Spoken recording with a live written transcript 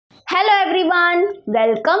Everyone,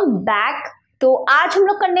 welcome back. तो आज हम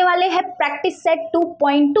लोग करने वाले हैं practice set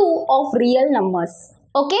 2.2 of real numbers.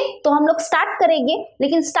 Okay, तो हम लोग स्टार्ट करेंगे,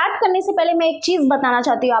 लेकिन स्टार्ट करने से पहले मैं एक चीज बताना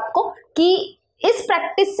चाहती हूँ आपको कि इस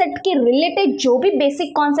प्रैक्टिस सेट के रिलेटेड जो भी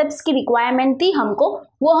बेसिक कॉन्सेप्ट्स की रिक्वायरमेंट थी हमको,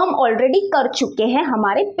 वो हम ऑलरेडी कर चुके हैं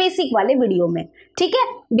हमारे बेसिक वाले वीडियो में। ठीक है,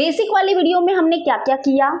 बेसिक वाले वीडियो में हमने क्या क्या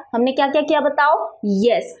किया बताओ।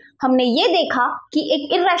 यस, हमने ये देखा कि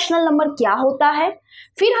एक इर्रेशनल नंबर क्या होता है,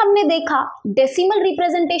 फिर हमने देखा decimal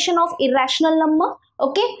representation of irrational number.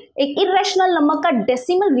 Okay, एक इर्रेशनल नंबर का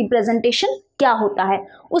डेसिमल रिप्रेजेंटेशन क्या होता है।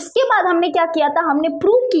 उसके बाद हमने क्या किया था, हमने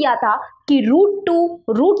प्रूव किया था कि √2,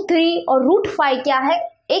 √3 और √5 क्या है,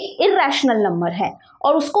 एक इर्रेशनल नंबर है,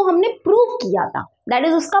 और उसको हमने प्रूव किया था, दैट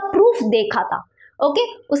इज उसका प्रूफ देखा था। ओके,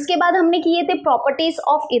 उसके बाद हमने किए थे properties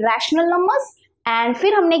of irrational numbers, and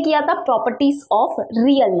फिर हमने किया था प्रॉपर्टीज ऑफ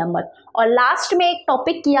रियल नंबर, और लास्ट में एक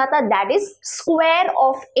टॉपिक किया था that is square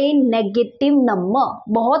of A negative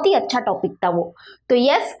number. बहुत ही अच्छा टॉपिक था वो। तो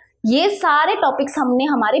यस, ये सारे टॉपिक्स हमने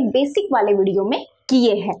हमारे बेसिक वाले वीडियो में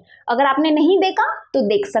किए हैं। अगर आपने नहीं देखा तो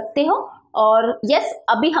देख सकते हो। और यस,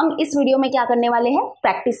 अभी हम इस वीडियो में क्या करने वाले हैं,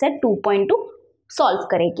 प्रैक्टिस सेट 2.2 सॉल्व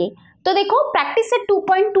करेंगे। तो देखो, प्रैक्टिस सेट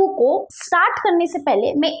 2.2 को स्टार्ट करने से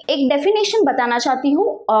पहले मैं एक डेफिनेशन बताना चाहती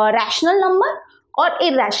हूँ रैशनल नंबर और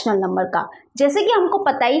इर्रेशनल नंबर का। जैसे कि हमको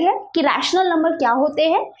पता ही है कि रैशनल नंबर क्या होते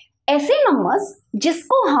हैं, ऐसे नंबर्स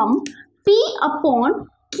जिसको हम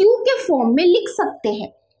P/Q के फॉर्म में लिख सकते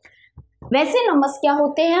हैं, वैसे नंबर्स क्या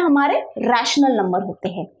होते हैं, हमारे रैशनल नंबर होते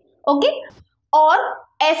हैं। ओके, और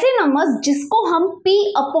ऐसे नंबर्स जिसको हम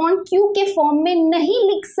P/Q के फॉर्म में नहीं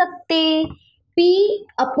लिख सकते,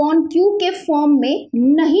 P/Q के फॉर्म में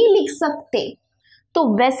नहीं लिख सकते, तो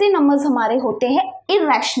वैसे नंबर्स हमारे होते हैं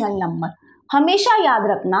इर्रेशनल नंबर। हमेशा याद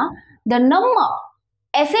रखना, द नंबर,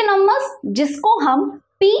 ऐसे नंबर्स जिसको हम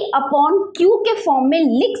P/Q के फॉर्म में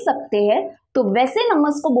लिख सकते हैं, तो वैसे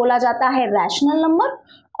नंबर्स को बोला जाता है रैशनल नंबर।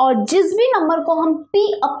 और जिस भी नंबर को हम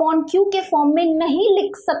P/Q के फॉर्म में नहीं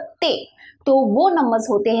लिख सकते, तो वो नंबर्स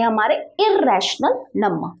होते हैं हमारे इर्रेशनल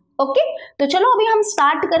नंबर। ओके, तो चलो अभी हम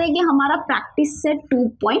स्टार्ट करेंगे हमारा प्रैक्टिस सेट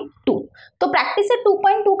 2.2। तो प्रैक्टिस सेट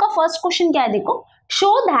 2.2 का फर्स्ट क्वेश्चन क्या है, देखो,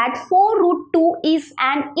 show that 4√2 is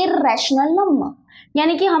an irrational number.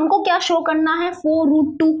 यानी कि हमको क्या शो करना है,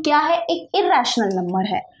 4√2 क्या है, एक इर्रेशनल नंबर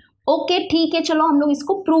है। ओके, ठीक है, चलो हम लोग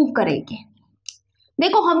इसको प्रूव करेंगे।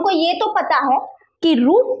 देखो, हमको ये तो पता है कि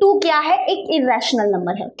 √2 क्या है, एक इर्रेशनल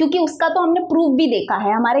नंबर है, क्योंकि उसका तो हमने प्रूफ भी देखा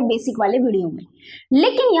है हमारे बेसिक वाले वीडियो में।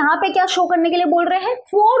 लेकिन यहाँ पे क्या शो करने के लिए बोल रहे हैं,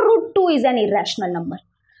 4√2 is an irrational number.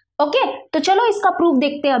 Okay, तो चलो इसका प्रूफ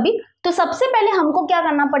देखते हैं अभी। तो सबसे पहले हमको क्या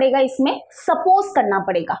करना पड़ेगा, इसमें सपोज करना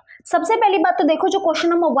पड़ेगा। सबसे पहली बात तो देखो, जो क्वेश्चन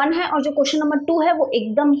नंबर 1 है और जो क्वेश्चन नंबर 2 है वो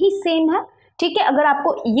एकदम ही सेम है। ठीक है, अगर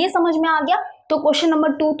आपको ये समझ में आ गया तो क्वेश्चन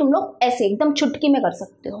नंबर 2 तुम लोग ऐसे एकदम चुटकी में कर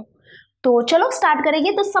सकते हो। तो चलो स्टार्ट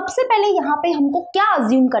करेंगे। तो सबसे पहले यहाँ पे हमको क्या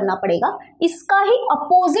अज्यूम करना पड़ेगा, इसका ही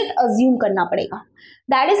अपोजिट अज्यूम करना पड़ेगा।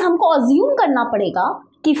 दैट इज, हमको अज्यूम करना पड़ेगा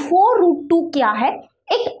कि 4√2 क्या है,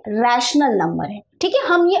 एक रैशनल नंबर है। ठीक है,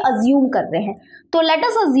 हम ये अज्यूम कर रहे हैं। तो let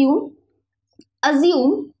us assume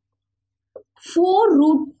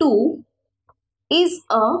 4√2 is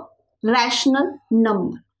a rational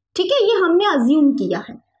number. ठीक है, ये हमने अज्यूम किया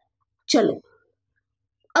है। चलो,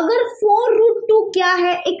 अगर 4√2 क्या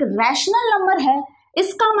है, एक रैशनल नंबर है,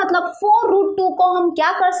 इसका मतलब 4√2 को हम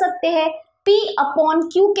क्या कर सकते हैं,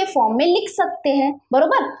 P/Q के फॉर्म में लिख सकते हैं।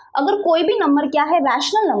 बरोबर, अगर कोई भी नंबर क्या है,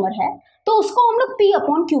 रैशनल नंबर है, तो उसको हम लोग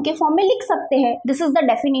P/Q के फॉर्म में लिख सकते हैं। This is the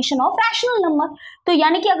definition of rational number. तो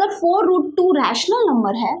यानी कि अगर 4√2 रैशनल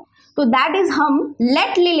नंबर है, तो दैट इज, हम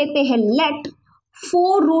लेट ले लेते हैं, late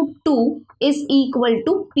 4√2 is equal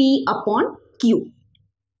to P/Q।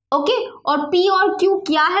 Okay, और P और Q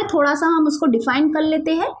क्या है, थोड़ा सा हम उसको डिफाइन कर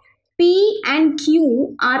लेते हैं। P and Q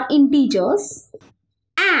are integers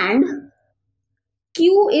and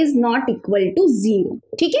Q is not equal to 0।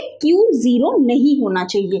 ठीक है, Q 0 नहीं होना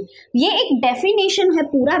चाहिए। ये एक डेफिनेशन है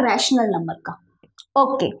पूरा रैशनल नंबर का।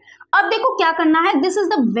 ओके, अब देखो क्या करना है, this is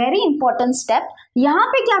the very important step. यहाँ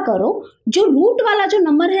पे क्या करो, जो रूट वाला जो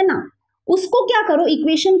नंबर है ना, उसको क्या करो,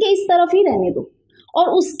 इक्वेशन के इस तरफ ही रहने दो, और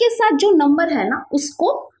उसके साथ जो नंबर है ना,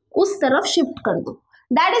 उसको उस तरफ शिफ्ट कर दो।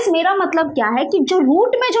 दैट इज, मेरा मतलब क्या है कि जो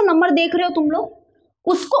रूट में जो नंबर देख रहे हो तुम लोग,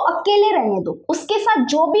 उसको अकेले रहने दो, उसके साथ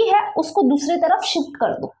जो भी है उसको दूसरे तरफ शिफ्ट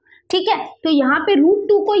कर दो। ठीक है, तो यहाँ पे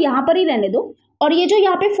 √2 को यहाँ पर ही रहने दो, और ये जो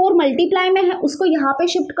यहाँ पे 4 मल्टीप्लाई में है उसको यहाँ पे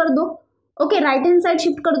शिफ्ट कर दो। Okay, right hand side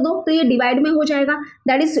shift कर दो, तो ये डिवाइड में हो जाएगा।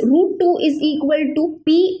 That is √2 is equal to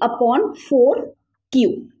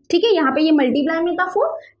P/4Q। ठीक है, यहाँ पे ये मल्टीप्लाई में था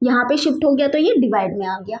 4, यहाँ पे शिफ्ट हो गया तो ये डिवाइड में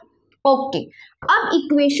आ गया। ओके, अब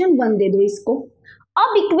इक्वेशन 1 दे दो इसको।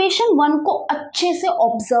 अब इक्वेशन 1 को अच्छे से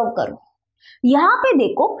ऑब्जर्व करो। यहां पे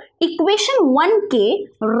देखो इक्वेशन 1 के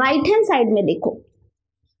राइट हैंड साइड में देखो,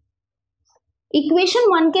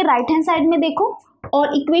 इक्वेशन 1 के राइट हैंड साइड में देखो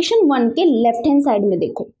और इक्वेशन 1 के लेफ्ट हैंड साइड में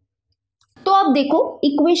देखो। तो अब देखो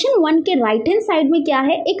इक्वेशन 1 के राइट हैंड साइड में क्या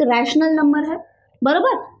है, एक रैशनल नंबर है,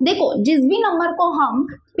 बराबर। देखो जिस भी नंबर को हम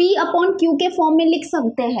p अपॉन क्यू के फॉर्म में लिख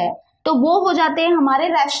सकते हैं तो वो हो जाते हैं हमारे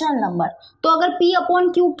रैशनल नंबर। तो अगर p अपॉन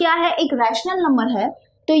क्यू क्या है, एक रैशनल नंबर है,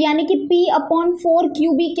 तो यानी कि p अपॉन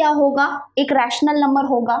 4q भी क्या होगा, एक रैशनल नंबर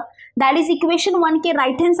होगा। दैट इज इक्वेशन 1 के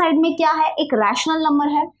राइट हैंड साइड में क्या है, एक रैशनल नंबर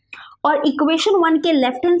है, और इक्वेशन 1 के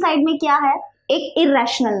लेफ्ट हैंड साइड में क्या है, एक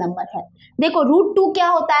इरैशनल नंबर है। देखो √2 क्या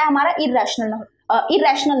होता है हमारा,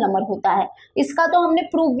 इरैशनल नंबर होता है। इसका तो हमने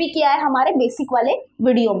प्रूव भी किया है हमारे बेसिक वाले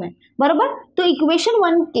वीडियो में, बराबर। तो इक्वेशन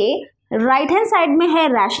 1 के राइट हैंड साइड में है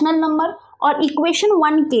रैशनल नंबर और इक्वेशन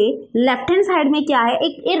 1 के लेफ्ट हैंड साइड में क्या है,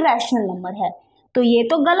 एक इरैशनल नंबर है। तो ये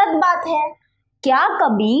तो गलत बात है। क्या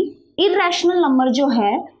कभी इरैशनल नंबर जो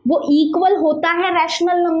है वो इक्वल होता है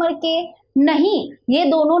रैशनल नंबर के? नहीं, ये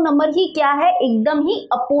दोनों नंबर ही क्या है, एकदम ही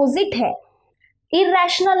अपोजिट है।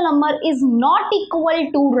 Irrational number is not equal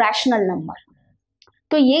to rational number.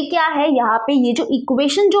 तो ये क्या है, यहाँ पे ये जो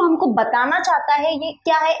इक्वेशन जो हमको बताना चाहता है ये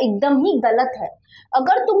क्या है, एकदम ही गलत है।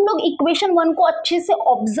 अगर तुम लोग इक्वेशन 1 को अच्छे से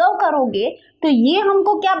ऑब्जर्व करोगे तो ये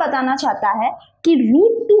हमको क्या बताना चाहता है कि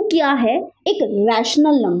 √2 क्या है, एक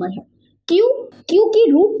रैशनल नंबर है। क्यों? क्योंकि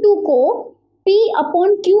 √2 को p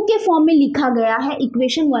अपॉन क्यू के फॉर्म में लिखा गया है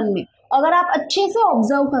इक्वेशन 1 में। अगर आप अच्छे से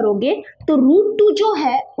ऑब्जर्व करोगे तो √2 जो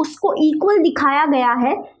है उसको इक्वल दिखाया गया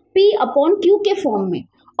है p अपॉन क्यू के फॉर्म में,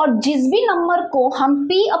 और जिस भी नंबर को हम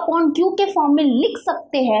p अपॉन क्यू के फॉर्म में लिख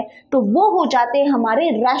सकते हैं तो वो हो जाते हैं हमारे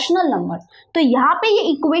रैशनल नंबर। तो यहाँ पे ये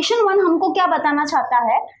इक्वेशन 1 हमको क्या बताना चाहता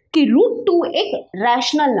है कि √2 एक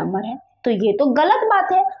रैशनल नंबर है। तो ये तो गलत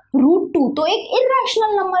बात है, √2 तो एक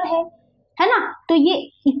इरैशनल नंबर है ना। तो ये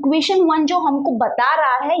इक्वेशन 1 जो हमको बता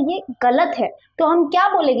रहा है ये गलत है। तो हम क्या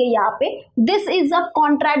बोलेंगे यहाँ पे, दिस इज अ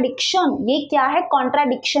कॉन्ट्राडिक्शन। ये क्या है,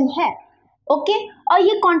 कॉन्ट्राडिक्शन है। ओके, और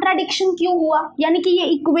ये कॉन्ट्राडिक्शन क्यों हुआ, यानी कि ये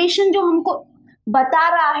इक्वेशन जो हमको बता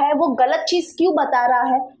रहा है वो गलत चीज क्यों बता रहा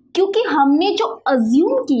है, क्योंकि हमने जो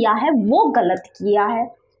अज्यूम किया है वो गलत किया है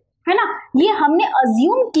ना। ये हमने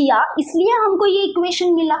अज्यूम किया इसलिए हमको ये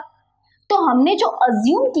इक्वेशन मिला। तो हमने जो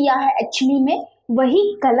अज्यूम किया है एक्चुअली में वही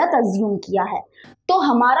गलत अज्यूम किया है। तो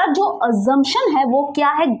हमारा जो अजम्पशन है वो क्या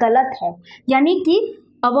है, गलत है। यानी कि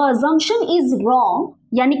अवर अजम्पशन इज रॉन्ग,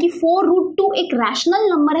 यानी कि 4√2 एक रैशनल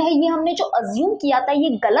नंबर है, ये हमने जो अज्यूम किया था ये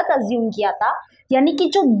गलत अज्यूम किया था। यानी कि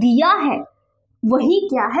जो दिया है वही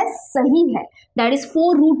क्या है, सही है। दैट इज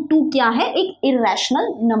 4√2 क्या है, एक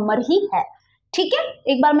इरैशनल नंबर ही है। ठीक है,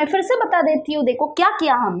 एक बार मैं फिर से बता देती हूँ। देखो क्या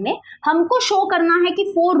किया हमने, हमको शो करना है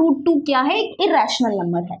कि 4√2 क्या है, एक इरैशनल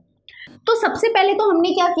नंबर है। तो सबसे पहले तो हमने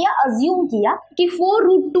क्या किया, अज्यूम किया कि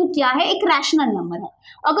 4√2 क्या है, एक रैशनल नंबर है।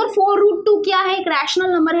 अगर 4√2 क्या है, एक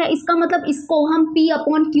रैशनल नंबर है, इसका मतलब इसको हम p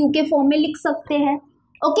अपॉन क्यू के फॉर्म में लिख सकते हैं।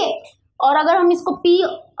 ओके, और अगर हम इसको p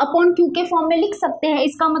अपॉन क्यू के फॉर्म में लिख सकते हैं,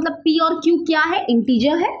 इसका मतलब p और q क्या है,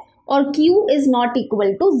 इंटीजर है, और q is not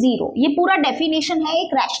equal to 0। ये पूरा डेफिनेशन है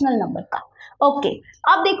एक रैशनल नंबर का। ओके,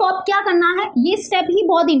 अब देखो अब क्या करना है, ये स्टेप ही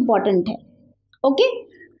बहुत इंपॉर्टेंट है। ओके,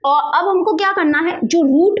 और अब हमको क्या करना है, जो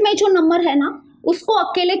रूट में जो नंबर है ना उसको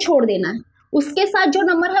अकेले छोड़ देना है, उसके साथ जो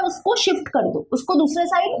नंबर है उसको शिफ्ट कर दो, उसको दूसरे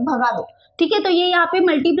साइड भगा दो। ठीक है, तो ये यहाँ पे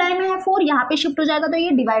मल्टीप्लाई में है 4, यहाँ पे शिफ्ट हो जाएगा तो ये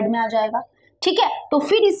डिवाइड में आ जाएगा। ठीक है, तो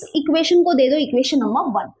फिर इस इक्वेशन को दे दो इक्वेशन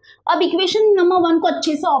नंबर 1। अब इक्वेशन नंबर 1 को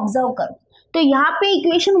अच्छे से ऑब्जर्व करो। तो यहाँ पे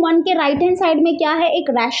इक्वेशन 1 के राइट हैंड साइड में क्या है, एक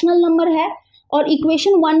रैशनल नंबर है, और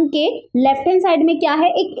इक्वेशन 1 के लेफ्ट हैंड साइड में क्या है,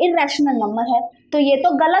 एक इरैशनल नंबर है। तो ये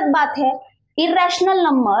तो गलत बात है। इरैशनल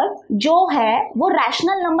नंबर जो है वो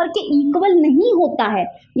रैशनल नंबर के इक्वल नहीं होता है।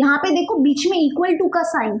 यहाँ पे देखो बीच में इक्वल टू का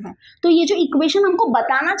साइन है, तो ये जो इक्वेशन हमको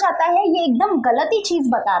बताना चाहता है ये एकदम गलत ही चीज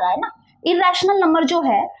बता रहा है ना। इरैशनल नंबर जो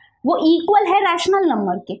है वो इक्वल है रैशनल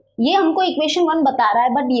नंबर के, ये हमको इक्वेशन 1 बता रहा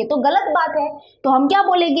है, बट ये तो गलत बात है। तो हम क्या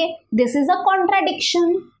बोलेंगे, this is a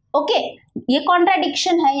contradiction. Okay, ये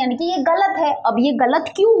कॉन्ट्राडिक्शन है, यानी कि ये गलत है। अब ये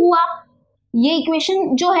गलत क्यों हुआ, ये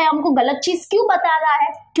इक्वेशन जो है हमको गलत चीज क्यों बता रहा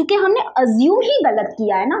है, क्योंकि हमने अज्यूम ही गलत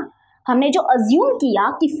किया है ना। हमने जो अज्यूम किया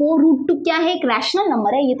कि 4√2 क्या है, एक रैशनल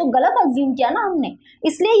नंबर है, ये तो गलत अज्यूम किया ना हमने,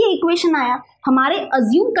 इसलिए ये इक्वेशन आया। हमारे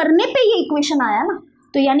अज्यूम करने पे ये इक्वेशन आया ना।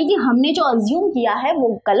 तो यानी कि हमने जो अज्यूम किया है वो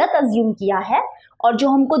गलत अज्यूम किया है, और जो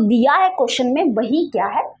हमको दिया है क्वेश्चन में वही क्या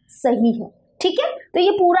है, सही है। ठीक है, तो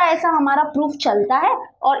ये पूरा ऐसा हमारा प्रूफ चलता है,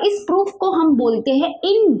 और इस प्रूफ को हम बोलते हैं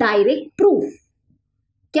इनडायरेक्ट प्रूफ।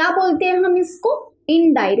 क्या बोलते हैं हम इसको,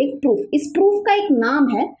 इनडायरेक्ट प्रूफ। इस प्रूफ का एक नाम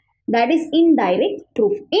है, that is indirect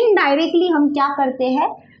proof. Indirectly हम क्या करते हैं,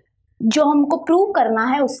 जो हमको प्रूव करना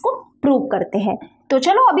है उसको प्रूव करते हैं। तो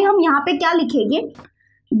चलो अभी हम यहाँ पे क्या लिखेंगे,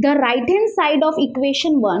 the right hand side of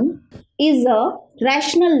equation 1 is a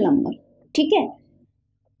rational number. ठीक है,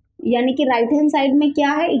 यानी कि राइट हैंड साइड में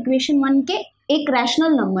क्या है, इक्वेशन 1 के एक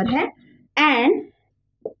रैशनल नंबर है, and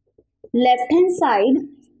left hand side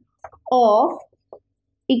of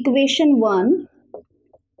equation 1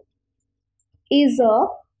 is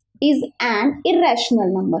an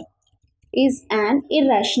irrational number, is an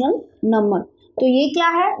irrational number। तो ये क्या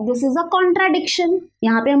है, दिस इज अ कॉन्ट्राडिक्शन,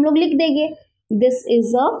 यहाँ पे हम लोग लिख देंगे दिस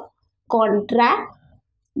इज अ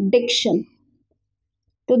कॉन्ट्राडिक्शन।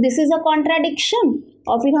 तो दिस इज अ कॉन्ट्राडिक्शन,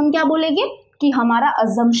 और फिर हम क्या बोलेंगे कि हमारा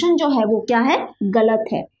अजम्पशन जो है वो क्या है, गलत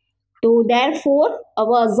है। तो therefore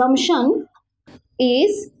our assumption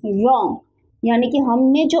is wrong, यानी कि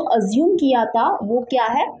हमने जो अज्यूम किया था वो क्या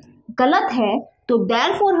है, गलत है। तो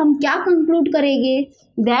देयरफॉर हम क्या कंक्लूड करेंगे,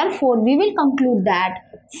 therefore we will conclude that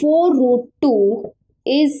 4√2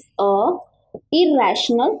 is a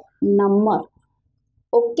irrational number.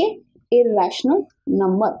 Okay, irrational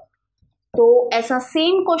number. तो ऐसा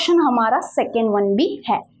सेम क्वेश्चन हमारा सेकेंड वन भी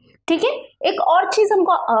है। ठीक है, एक और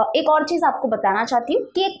चीज आपको बताना चाहती हूँ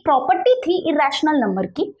कि एक प्रॉपर्टी थी इरैशनल नंबर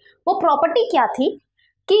की। वो प्रॉपर्टी क्या थी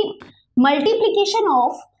कि multiplication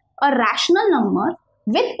of a rational number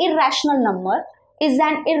with irrational number is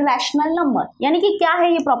an irrational number. यानी कि क्या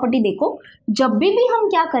है ये प्रॉपर्टी, देखो जब भी हम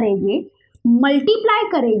क्या करेंगे, मल्टीप्लाई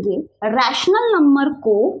करेंगे रैशनल नंबर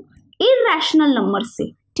को इरैशनल नंबर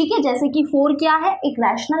से। ठीक है, जैसे कि 4 क्या है, एक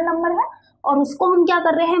रैशनल नंबर है और उसको हम क्या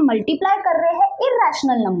कर रहे हैं, मल्टीप्लाई कर रहे हैं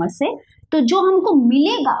इरैशनल नंबर से। तो जो हमको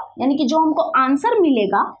मिलेगा, यानी कि जो हमको आंसर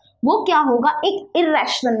मिलेगा वो क्या होगा, एक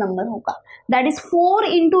इरैशनल नंबर होगा। दैट इज 4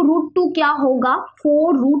 इंटू √2 क्या होगा,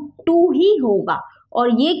 4√2 ही होगा, और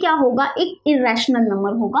ये क्या होगा, एक इरैशनल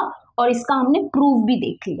नंबर होगा। और इसका हमने प्रूफ भी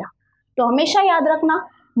देख लिया। तो हमेशा याद रखना,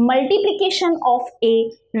 multiplication of a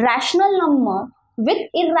rational number with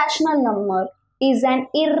irrational number is an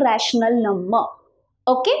irrational number.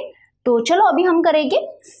 Okay, तो चलो अभी हम करेंगे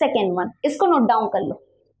सेकेंड वन, इसको नोट डाउन कर लो।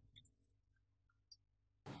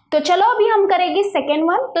 तो चलो अभी हम करेंगे सेकेंड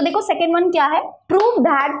वन। तो देखो सेकेंड वन क्या है, prove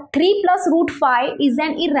that 3 + √5 is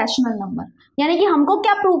an irrational number. यानी कि हमको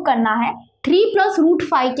क्या प्रूव करना है, 3 +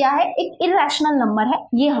 √5 क्या है, एक इरैशनल नंबर है,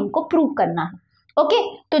 ये हमको प्रूव करना है।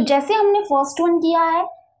 ओके, तो जैसे हमने फर्स्ट वन किया है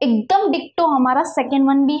एकदम डिक्टो हमारा सेकेंड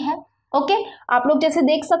वन भी है। ओके, आप लोग जैसे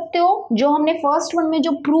देख सकते हो जो हमने फर्स्ट वन में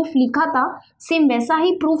जो प्रूफ लिखा था सेम वैसा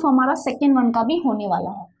ही प्रूफ हमारा सेकेंड वन का भी होने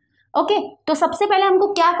वाला है। ओके, तो सबसे पहले हमको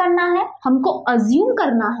क्या करना है, हमको अज्यूम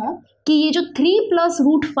करना है कि ये जो 3 +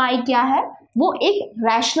 √5 क्या है, वो एक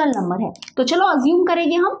रैशनल नंबर है। तो चलो अज्यूम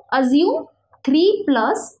करेंगे हम, assume 3 +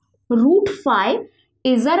 √5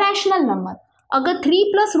 is a rational number. अगर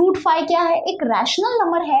 3 + √5 क्या है, एक रैशनल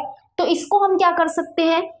नंबर है, तो इसको हम क्या कर सकते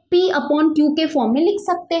हैं, P/Q के फॉर्म में लिख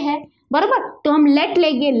सकते हैं, बराबर। तो हम लेट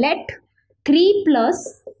लेंगे, late 3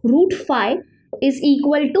 + √5 is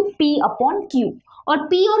equal to P/Q। और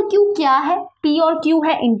P और Q क्या है, P और Q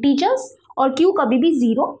है इंटीजर्स, और Q कभी भी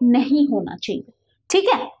 0 नहीं होना चाहिए। ठीक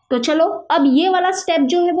है, तो चलो अब ये वाला स्टेप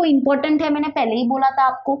जो है वो इंपॉर्टेंट है, मैंने पहले ही बोला था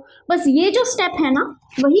आपको। बस ये जो स्टेप है ना,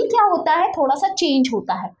 वही क्या होता है, थोड़ा सा चेंज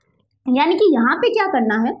होता है। यानी कि यहाँ पे क्या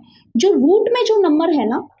करना है, जो रूट में जो नंबर है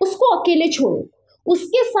ना उसको अकेले छोड़ो,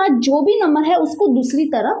 उसके साथ जो भी नंबर है उसको दूसरी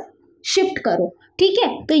तरफ शिफ्ट करो। ठीक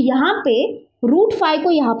है, तो यहाँ पे √5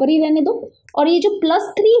 को यहाँ पर ही रहने दो, और ये जो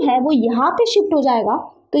 +3 है वो यहाँ पे शिफ्ट हो जाएगा,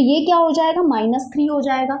 तो ये क्या हो जाएगा, -3 हो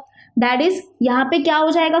जाएगा। दैट इज यहाँ पे क्या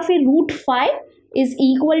हो जाएगा, फिर √5 इज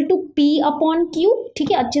इक्वल टू P/Q।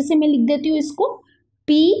 ठीक है, अच्छे से मैं लिख देती हूँ इसको,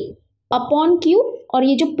 P/Q, और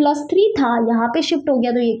ये जो +3 था यहाँ पे शिफ्ट हो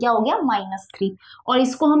गया, तो ये क्या हो गया, -3, और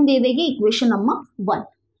इसको हम दे देंगे इक्वेशन नंबर 1।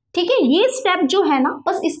 ठीक है, ये स्टेप जो है ना,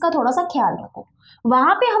 बस इसका थोड़ा सा ख्याल रखो।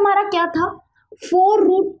 वहां पे हमारा क्या था,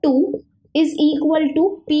 4√2 इज इक्वल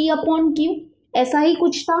टू P/Q, ऐसा ही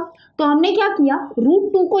कुछ था। तो हमने क्या किया,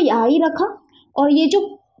 √2 को यहाँ ही रखा, और ये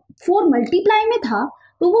जो 4 मल्टीप्लाई में था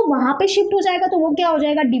तो वो वहां पे शिफ्ट हो जाएगा, तो वो क्या हो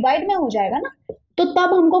जाएगा, डिवाइड में हो जाएगा ना। तो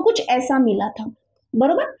तब हमको कुछ ऐसा मिला था,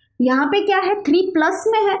 बरोबर। यहाँ पे क्या है, 3 प्लस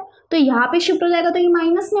में है, तो यहाँ पे शिफ्ट हो जाएगा, तो ये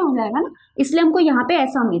माइनस में हो जाएगा ना, इसलिए हमको यहाँ पे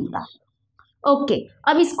ऐसा मिल रहा है। ओके,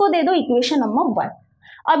 अब इसको दे दो इक्वेशन नंबर 1।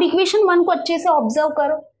 अब इक्वेशन 1 को अच्छे से ऑब्जर्व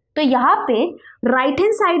करो। तो यहाँ पे राइट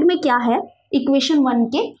हैंड साइड में क्या है, इक्वेशन 1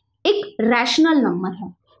 के एक रैशनल नंबर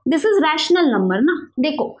है। दिस इज रैशनल नंबर ना,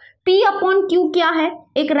 देखो P/Q क्या है,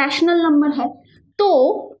 एक रैशनल नंबर है,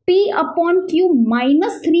 तो P/Q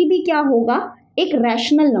 -3 भी क्या होगा, एक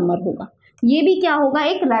रैशनल नंबर होगा। ये भी क्या होगा,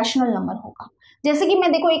 एक रैशनल नंबर होगा। जैसे कि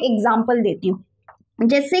मैं देखो एक एग्जांपल देती हूँ,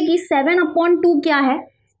 जैसे कि 7/2 क्या है,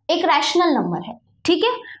 एक रैशनल नंबर है। ठीक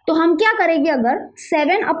है, तो हम क्या करेंगे, अगर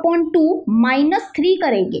 7/2 -3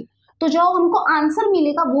 करेंगे तो जो हमको आंसर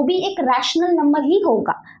मिलेगा वो भी एक रैशनल नंबर ही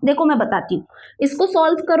होगा। देखो मैं बताती हूँ, इसको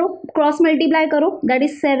सॉल्व करो, क्रॉस मल्टीप्लाई करो, दैट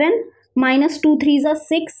इज 7 माइनस 2 3 ज़ा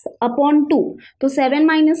 6 अपॉन 2, तो 7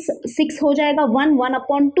 माइनस 6 हो जाएगा 1, 1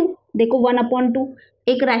 अपॉन 2, देखो 1 अपॉन 2,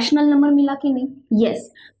 एक रैशनल नंबर मिला कि नहीं? यस।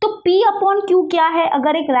 तो P अपॉन Q क्या है?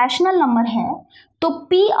 अगर एक रैशनल नंबर है तो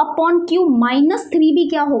P अपॉन Q माइनस 3 भी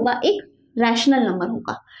क्या होगा? एक रैशनल नंबर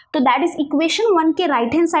होगा। तो दैट इज इक्वेशन 1 के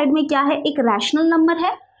राइट हैंड साइड में क्या है? एक रैशनल नंबर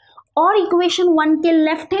है, और इक्वेशन 1 के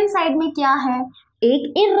लेफ्ट हैंड साइड में क्या है?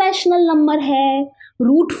 एक इर्रेशनल नंबर है।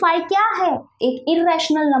 रूट 5 क्या है? एक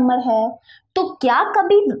इर्रेशनल नंबर है। तो क्या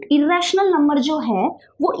कभी इर्रेशनल नंबर जो है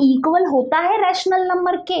वो इक्वल होता है रैशनल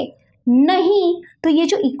नंबर के? नहीं। तो ये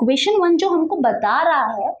जो इक्वेशन 1 जो हमको बता रहा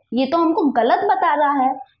है ये तो हमको गलत बता रहा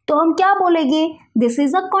है, तो हम क्या बोलेंगे? दिस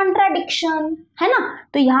इज अ कॉन्ट्राडिक्शन, है ना?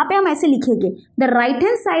 तो यहाँ पे हम ऐसे लिखेंगे, the right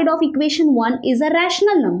hand side of equation 1 is a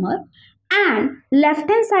rational number and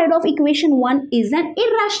left hand side of equation 1 is an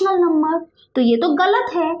irrational number. तो ये तो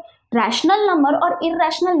गलत है। रैशनल नंबर और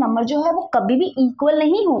इर्रेशनल नंबर जो है वो कभी भी इक्वल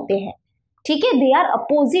नहीं होते हैं, ठीक है? दे आर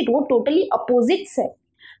अपोजिट, वो टोटली अपोजिट्स है।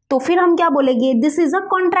 तो फिर हम क्या बोलेंगे? This is a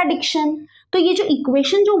contradiction. तो ये जो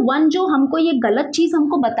इक्वेशन जो 1 जो हमको ये गलत चीज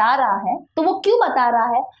हमको बता रहा है, तो वो क्यों बता रहा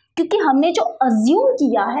है? क्योंकि हमने जो अज्यूम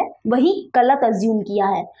किया है वही गलत अज्यूम किया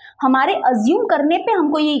है। हमारे अज्यूम करने पे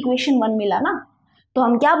हमको ये इक्वेशन 1 मिला ना, तो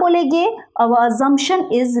हम क्या बोलेंगे? अवर अजम्पशन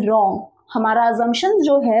इज रॉन्ग, हमारा अजम्पशन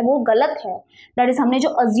जो है वो गलत है। दैट इज हमने जो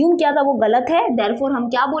अज्यूम किया था वो गलत है। देयरफॉर हम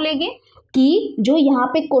क्या बोलेंगे कि जो यहाँ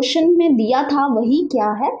पे क्वेश्चन में दिया था वही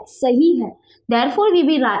क्या है? सही है। Therefore we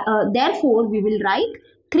will write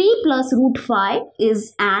 3 plus root 5 is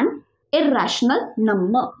an irrational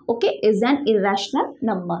number. Okay, is an irrational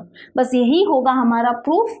number. बस यही होगा हमारा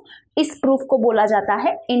प्रूफ। इस प्रूफ को बोला जाता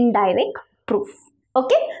है इनडायरेक्ट प्रूफ।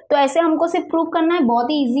 ओके, तो ऐसे हमको सिर्फ प्रूफ करना है, बहुत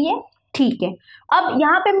ही इजी है, ठीक है। अब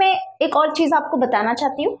यहाँ पे मैं एक और चीज आपको बताना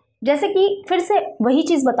चाहती हूँ, जैसे कि फिर से वही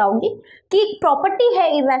चीज बताऊंगी कि एक प्रॉपर्टी है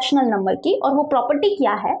इरेशनल नंबर की, और वो प्रॉपर्टी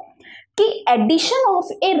क्या है कि addition of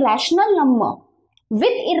a rational number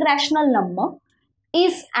with irrational number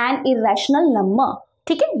is an irrational number.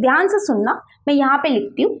 ठीक है, ध्यान से सुनना, मैं यहाँ पे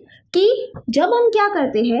लिखती हूँ कि जब हम क्या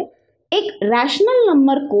करते हैं, एक रैशनल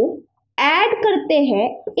नंबर को ऐड करते हैं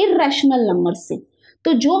इरेशनल नंबर से,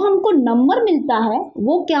 तो जो हमको नंबर मिलता है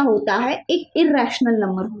वो क्या होता है? एक इरेशनल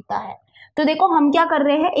नंबर होता है। तो देखो हम क्या कर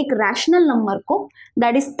रहे हैं, एक रैशनल नंबर को,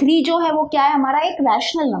 दैट इज 3 जो है वो क्या है? हमारा एक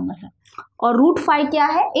रैशनल नंबर है, और रूट 5 क्या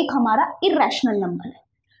है? एक हमारा इरेशनल नंबर है।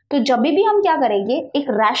 तो जब भी हम क्या करेंगे, एक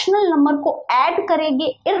रैशनल नंबर को ऐड करेंगे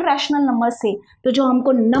इरेशनल नंबर से, तो जो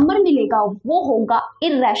हमको नंबर मिलेगा वो होगा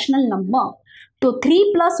इरेशनल नंबर। तो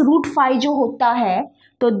 3 प्लस रूट 5 जो होता है,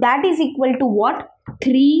 तो that is equal to what?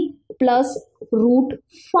 3 plus root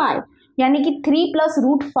 5, यानी कि 3 प्लस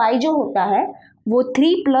रूट 5 जो होता है वो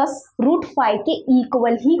 3 प्लस रूट 5 के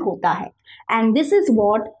इक्वल ही होता है। And this is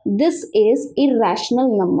what? This is irrational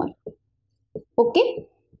number. Okay,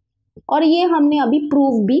 और ये हमने अभी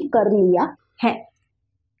प्रूव भी कर लिया है।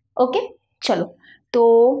 ओके, चलो तो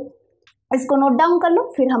इसको नोट डाउन कर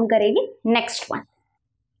लो, फिर हम करेंगे नेक्स्ट वन।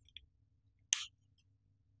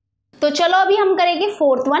 तो चलो अभी हम करेंगे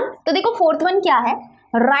फोर्थ वन। तो देखो फोर्थ वन क्या है?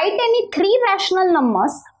 Right any 3 rational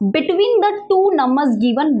numbers between the 2 numbers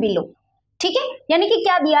given below. ठीक है, यानी कि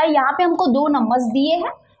क्या दिया है यहाँ पे? हमको 2 नंबर्स दिए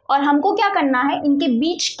हैं और हमको क्या करना है, इनके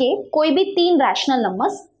बीच के कोई भी 3 रैशनल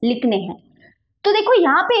नंबर्स लिखने हैं। तो देखो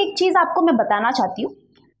यहाँ पे एक चीज आपको मैं बताना चाहती हूँ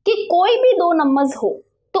कि कोई भी 2 नंबर्स हो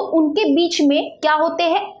तो उनके बीच में क्या होते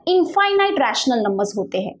हैं? इनफाइनाइट रैशनल नंबर्स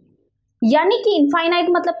होते हैं। यानी कि इनफाइनाइट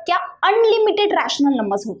मतलब क्या? अनलिमिटेड रैशनल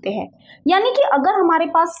नंबर्स होते हैं। यानी कि अगर हमारे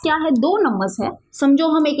पास क्या है, 2 नंबर्स है, समझो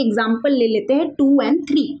हम एक एग्जांपल ले लेते हैं 2 और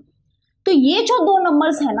 3। तो ये जो 2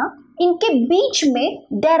 नंबर्स है ना, इनके बीच में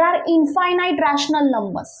there are infinite rational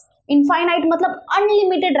numbers. Infinite मतलब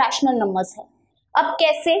अनलिमिटेड रैशनल नंबर्स है। अब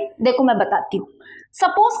कैसे? देखो मैं बताती हूँ।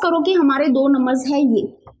 सपोज करो कि हमारे 2 नंबर्स है ये,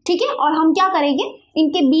 ठीक है, और हम क्या करेंगे,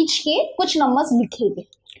 इनके बीच के कुछ नंबर्स लिखेंगे।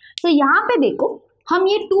 तो यहाँ पे देखो हम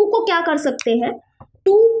ये 2 को क्या कर सकते हैं,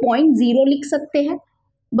 2.0 लिख सकते हैं,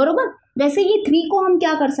 बरोबर। वैसे ये 3 को हम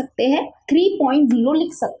क्या कर सकते हैं, 3.0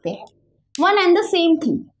 लिख सकते हैं। One and the same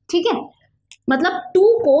thing, ठीक है, मतलब 2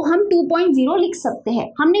 को हम 2.0 लिख सकते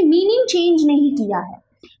हैं, हमने मीनिंग चेंज नहीं किया है।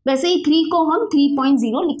 वैसे ही 3 को हम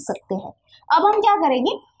 3.0 लिख सकते हैं। अब हम क्या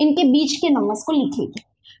करेंगे, इनके बीच के नंबर्स को लिखेंगे।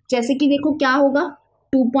 जैसे कि देखो क्या होगा,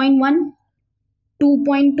 2.1,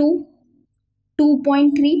 2.2,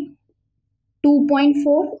 2.3,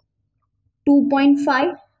 2.4,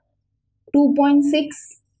 2.5, 2.6,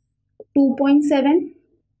 2.7,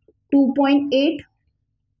 2.8,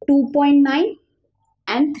 2.9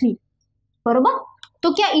 एंड 3, बरोबर।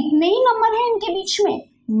 तो क्या इतने ही नंबर हैं इनके बीच में?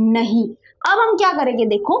 नहीं। अब हम क्या करेंगे,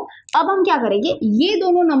 देखो अब हम क्या करेंगे, ये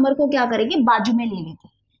दोनों नंबर को क्या करेंगे, बाजू में ले लेंगे।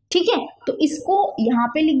 ठीक है, तो इसको यहाँ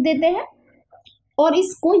पे लिख देते हैं और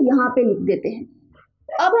इसको यहाँ पे लिख देते हैं।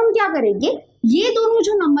 अब हम क्या करेंगे, ये दोनों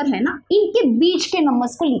जो नंबर है ना, इनके बीच के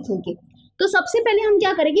नंबर्स को लिखेंगे। तो सबसे पहले हम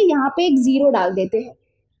क्या करेंगे, यहाँ पे एक जीरो डाल देते हैं।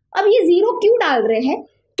 अब ये जीरो क्यों डाल रहे हैं,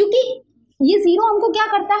 क्योंकि ये जीरो हमको क्या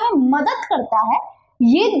करता है, मदद करता है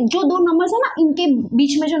ये जो दो नंबर्स है ना, इनके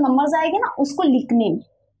बीच में जो नंबर्स आएंगे ना, उसको लिखने में।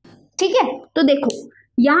 ठीक है, तो देखो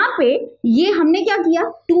यहाँ पे ये हमने क्या किया,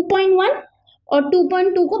 2.1 और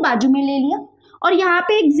 2.2 को बाजू में ले लिया और यहाँ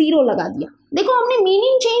पे एक जीरो लगा दिया। देखो हमने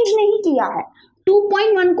मीनिंग चेंज नहीं किया है,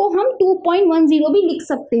 2.1 को हम 2.10 भी लिख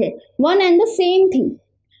सकते हैं, one and the same thing.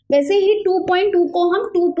 वैसे ही 2.2 को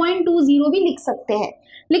हम 2.20 भी लिख सकते हैं,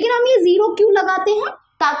 लेकिन हम ये जीरो क्यों लगाते हैं,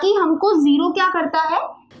 ताकि हमको जीरो क्या करता है,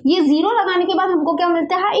 ये जीरो लगाने के बाद हमको क्या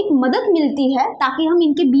मिलता है, एक मदद मिलती है, ताकि हम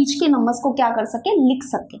इनके बीच के नंबर्स को क्या कर सके, लिख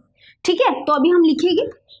सके। ठीक है, तो अभी हम लिखेंगे,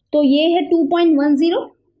 तो ये है 2.10,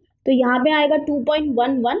 तो यहाँ पे आएगा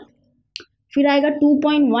 2.11, फिर आएगा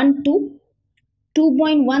 2.12,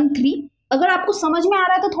 2.13। अगर आपको समझ में आ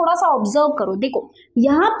रहा है तो थोड़ा सा ऑब्जर्व करो। देखो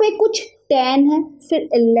यहाँ पे कुछ 10 है, फिर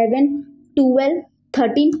 11, 12,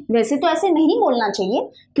 13। वैसे तो ऐसे नहीं बोलना चाहिए,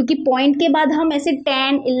 क्योंकि पॉइंट के बाद हम ऐसे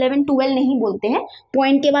 10, 11, 12 नहीं बोलते हैं।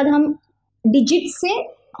 पॉइंट के बाद हम डिजिट से,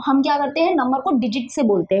 हम क्या करते हैं, नंबर को डिजिट से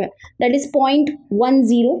बोलते हैं, दैट इज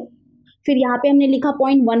 0.10। फिर यहाँ पे हमने लिखा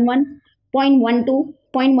 0.11, 0.12,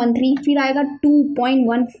 0.13, फिर आएगा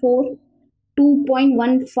 2.14,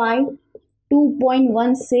 2.15,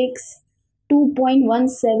 2.16,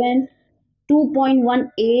 2.17,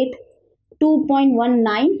 2.18,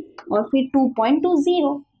 2.19 और फिर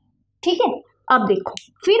 2.20। ठीक है, अब देखो,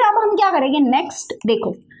 फिर अब हम क्या करेंगे, नेक्स्ट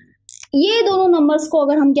देखो ये दोनों नंबर्स को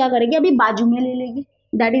अगर हम क्या करेंगे, अभी बाजू में ले लेंगे,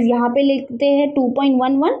 दैट इज यहाँ पे लिखते हैं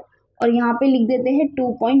 2.11 और यहाँ पे लिख देते हैं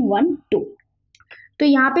 2.12। तो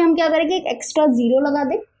यहाँ पे हम क्या करेंगे, एक एक्स्ट्रा जीरो लगा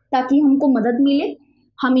दे, ताकि हमको मदद मिले,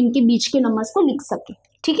 हम इनके बीच के नंबर्स को लिख सके।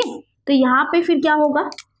 ठीक है, तो यहाँ पे फिर क्या होगा,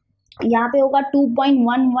 यहाँ पे होगा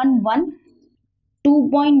 2.111,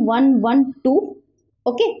 2.112,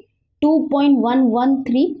 ओके,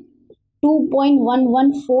 2.113,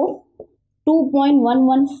 2.114,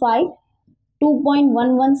 2.115,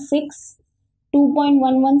 2.116,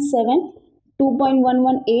 2.117,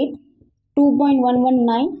 2.118,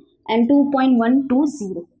 2.119 एंड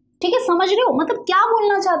 2.120। ठीक है, समझ रहे हो, मतलब क्या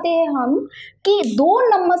बोलना चाहते हैं हम, कि दो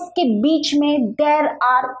नंबर्स के बीच में there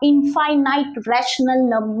are infinite rational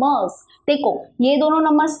numbers. देखो ये दोनों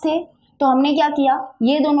नंबर्स थे, तो हमने क्या किया,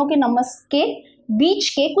 ये दोनों के नंबर्स के बीच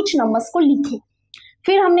के कुछ नंबर्स को लिखे।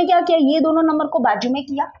 फिर हमने क्या किया, ये दोनों नंबर को बाजू में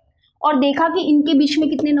किया और देखा कि इनके बीच में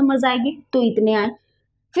कितने नंबर्स आएंगे, तो इतने आए।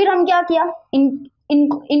 फिर हम क्या किया,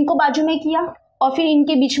 इनको बाजू में किया और फिर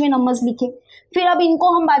इनके बीच में नंबर्स लिखे। फिर अब इनको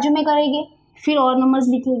हम बाजू में करेंगे, फिर और नंबर्स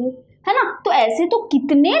लिखेंगे, है ना। तो ऐसे तो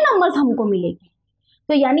कितने नंबर्स हमको मिलेंगे।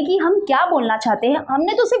 तो यानी कि हम क्या बोलना चाहते हैं,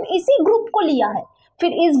 हमने तो सिर्फ इसी ग्रुप को लिया है,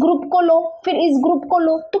 फिर इस ग्रुप को लो, फिर इस ग्रुप को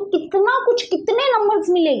लो, तो कितना कुछ, कितने नंबर्स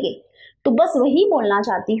मिलेंगे। तो बस वही बोलना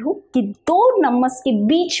चाहती हूँ कि दो नंबर्स के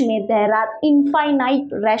बीच में there are infinite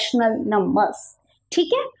rational numbers.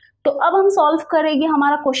 ठीक है, तो अब हम सॉल्व करेंगे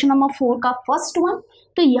हमारा क्वेश्चन नंबर 4 का फर्स्ट वन।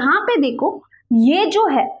 तो यहाँ पे देखो ये जो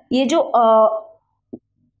है, ये जो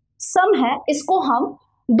सम है, इसको हम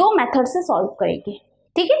दो मेथड से सॉल्व करेंगे।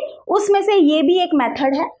 ठीक है, उसमें से ये भी एक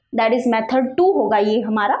मेथड है, दैट इज मेथड 2 होगा ये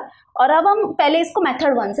हमारा। और अब हम पहले इसको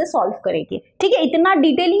मेथड 1 से सॉल्व करेंगे। ठीक है, इतना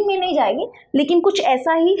डिटेलिंग में नहीं जाएंगे, लेकिन कुछ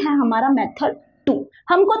ऐसा ही है हमारा मेथड 2।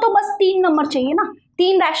 हमको तो बस 3 नंबर चाहिए ना,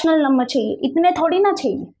 3 रैशनल नंबर चाहिए, इतने थोड़ी ना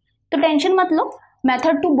चाहिए। तो टेंशन मत लो,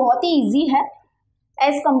 मेथड 2 बहुत ही ईजी है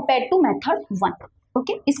as compare to method 1।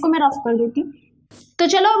 Okay, इसको मैं रफ कर देती हूँ। तो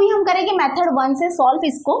चलो अभी हम करेंगे मेथड 1 से सॉल्व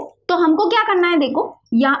इसको। तो हमको क्या करना है, देखो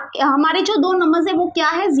यहाँ हमारे जो दो नंबर्स है वो क्या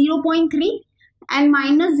है, 0.3 एंड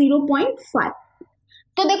 -0.5।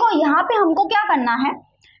 तो देखो यहाँ पे हमको क्या करना है,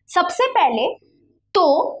 सबसे पहले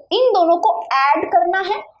तो इन दोनों को ऐड करना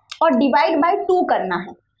है और डिवाइड बाय 2 करना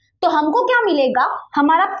है। तो हमको क्या मिलेगा,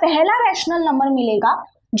 हमारा पहला रैशनल नंबर मिलेगा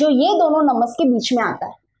जो ये दोनों नंबर्स के बीच में आता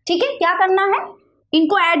है। ठीक है, क्या करना है,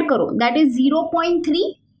 इनको ऐड करो, that is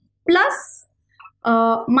 0.3 plus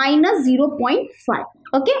 -0.5,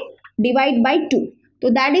 okay, divide by 2। तो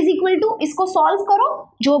दैट इज इक्वल टू, इसको सॉल्व करो,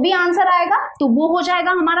 जो भी आंसर आएगा तो वो हो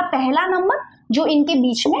जाएगा हमारा पहला नंबर जो इनके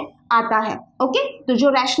बीच में आता है। ओके, तो जो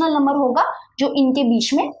रैशनल नंबर होगा जो इनके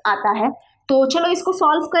बीच में आता है। तो चलो इसको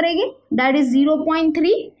सॉल्व करेंगे, दैट इज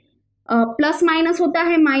 0.3 प्लस माइनस होता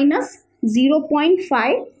है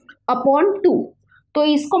 -0.5 अपॉन 2। तो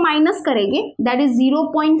इसको माइनस करेंगे, दैट इज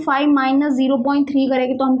 0.5 माइनस 0.3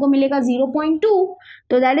 करेंगे तो हमको मिलेगा 0.2,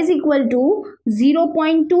 तो दैट इज इक्वल टू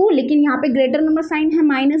 0.2, लेकिन यहाँ पे ग्रेटर नंबर साइन है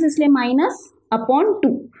माइनस, इसलिए माइनस अपॉन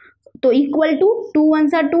 2, तो इक्वल टू 2 1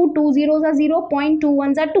 सा 2, 2 0 सा 0, 0.2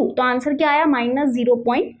 1 सा 2, तो आंसर क्या आया माइनस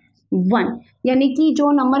 0.1, यानी कि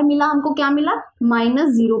जो नंबर मिला हमको क्या मिला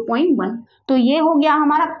माइनस 0.1। तो ये हो गया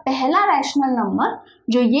हमारा पहला रैशनल नंबर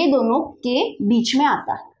जो ये दोनों के बीच में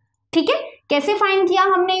आता है। ठीक है, कैसे फाइंड किया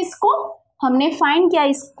हमने इसको, हमने फाइंड किया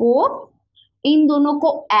इसको, इन दोनों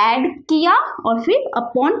को ऐड किया और फिर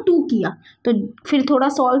अपॉन 2 किया, तो फिर थोड़ा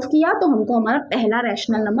सॉल्व किया तो हमको हमारा पहला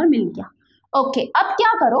रैशनल नंबर मिल गया। ओके, अब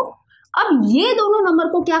क्या करो, अब ये दोनों नंबर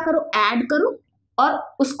को क्या करो, ऐड करो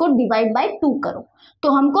और उसको डिवाइड बाय 2 करो,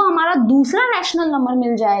 तो हमको हमारा दूसरा रैशनल नंबर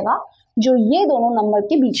मिल जाएगा जो ये दोनों नंबर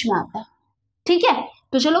के बीच में आता है। ठीक है,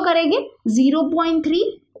 तो चलो करेंगे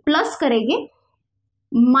 0.3 प्लस करेंगे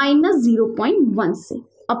माइनस 0.1 से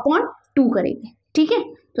अपॉन 2 करेंगे। ठीक है,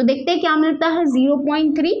 तो देखते हैं क्या मिलता है,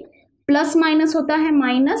 0.3 प्लस माइनस होता है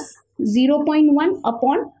माइनस 0.1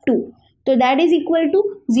 अपॉन 2, तो that is equal to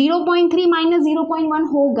 0.3 minus 0.1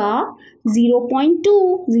 होगा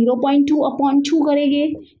 0.2, 0.2 अपॉन 2 करेंगे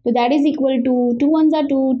तो दैट इज इक्वल टू 2 1 सा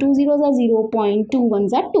 2, 2 0 सा 0.2 1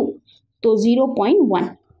 सा 2, तो 0.1।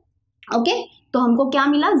 ओके, तो हमको क्या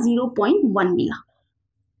मिला 0.1 मिला,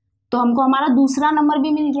 तो हमको हमारा दूसरा नंबर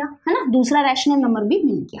भी मिल गया है ना, दूसरा रैशनल नंबर भी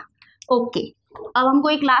मिल गया। ओके, अब हमको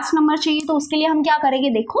एक लास्ट नंबर चाहिए, तो उसके लिए हम क्या करेंगे,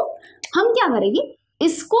 देखो हम क्या करेंगे,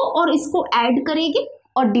 इसको और इसको ऐड करेंगे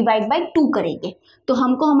और डिवाइड बाय 2 करेंगे, तो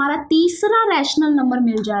हमको हमारा तीसरा रैशनल नंबर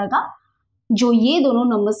मिल जाएगा जो ये दोनों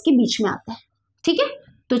नंबर्स के बीच में आता है। ठीक है,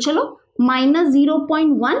 तो चलो माइनस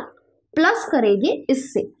 0.1 प्लस करेंगे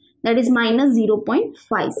इससे, दैट इज माइनस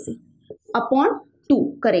 0.5 से अपॉन 2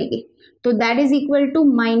 करेंगे, तो that is equal to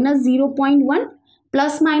minus 0.1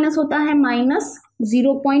 plus minus होता है minus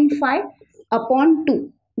 0.5 upon 2,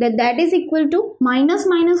 that is equal to minus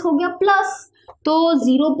minus हो गया प्लस, तो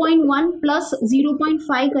 0.1 प्लस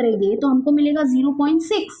 0.5 करेंगे तो हमको मिलेगा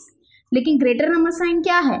 0.6, लेकिन ग्रेटर नंबर साइन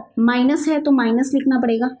क्या है, माइनस है, तो माइनस लिखना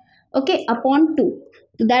पड़ेगा। ओके, अपॉन 2,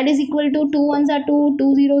 तो दैट इज इक्वल टू 2 1 सा 2,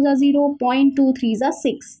 2 0 सा 0, 0.2 3 सा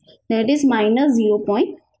 6, दैट इज माइनस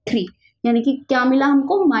 0.3, यानी कि क्या मिला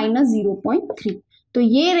हमको माइनस 0.3। तो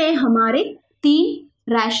ये रहे हमारे 3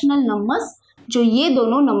 रैशनल नंबर्स जो ये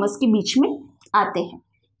दोनों नंबर्स के बीच में आते हैं।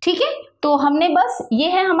 ठीक है, तो हमने बस, ये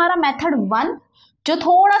है हमारा मेथड 1, जो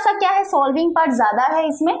थोड़ा सा क्या है, सॉल्विंग पार्ट ज़्यादा है,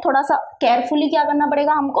 इसमें थोड़ा सा केयरफुली क्या करना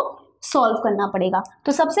पड़ेगा, हमको सॉल्व करना पड़ेगा।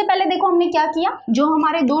 तो सबसे पहले देखो हमने क्या किया, जो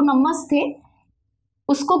हमारे 2 नंबर्स थे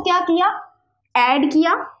उसको क्या किया, ऐड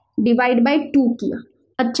किया, डिवाइड बाय 2 किया,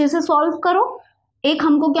 अच्छे से सॉल्व करो, एक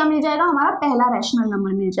हमको क्या मिल जाएगा, हमारा पहला रैशनल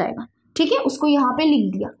नंबर मिल जाएगा। ठीक है, उसको यहाँ पे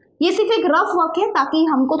लिख दिया, ये सिर्फ एक रफ वर्क है ताकि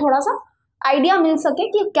हमको थोड़ा सा आइडिया मिल सके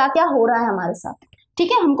कि क्या क्या हो रहा है हमारे साथ।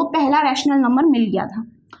 ठीक है, हमको पहला रैशनल नंबर मिल गया था,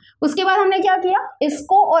 उसके बाद हमने क्या किया,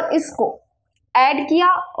 इसको और इसको ऐड किया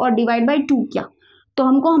और डिवाइड बाय 2 किया, तो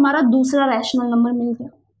हमको हमारा दूसरा रैशनल नंबर मिल गया।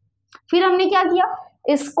 फिर हमने क्या किया,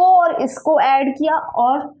 इसको और इसको ऐड किया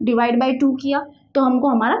और डिवाइड बाय 2 किया, तो हमको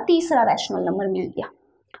हमारा तीसरा रैशनल नंबर मिल गया।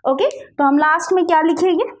 ओके, तो हम लास्ट में क्या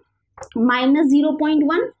लिखेंगे, minus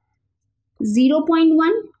 0.1,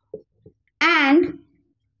 0.1 and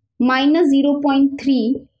minus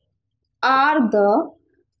 0.3 are the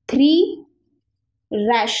 3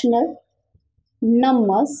 rational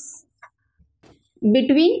numbers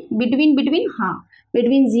between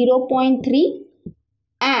 0.3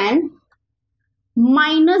 and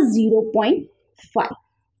minus 0.5।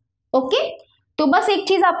 Okay, तो बस एक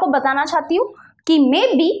चीज आपको बताना चाहती हूँ कि मे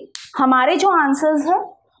बी हमारे जो आंसर्स है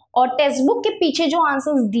और टेक्स्ट बुक के पीछे जो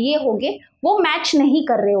आंसर्स दिए होंगे वो मैच नहीं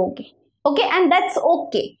कर रहे होंगे। ओके, एंड दैट्स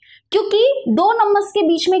ओके, क्योंकि 2 नंबर्स के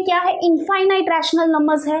बीच में क्या है, इनफाइनाइट रैशनल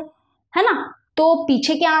नंबर्स है ना, तो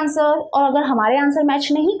पीछे के आंसर और अगर हमारे आंसर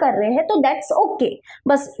मैच नहीं कर रहे हैं तो दैट्स ओके।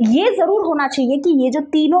 बस ये जरूर होना चाहिए कि ये जो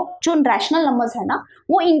तीनों जो रैशनल नंबर्स है ना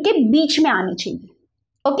वो इनके बीच में आनी चाहिए।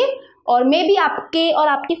 ओके, और मे बी आपके और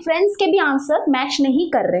आपके फ्रेंड्स के भी आंसर मैच नहीं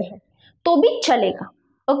कर रहे हैं तो भी चलेगा।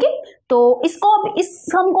 ओके, तो इसको अब इस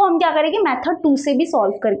सम को हम क्या करेंगे, मेथड 2 से भी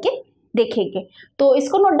सॉल्व करके देखेंगे, तो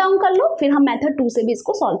इसको नोट डाउन कर लो, फिर हम मेथड 2 से भी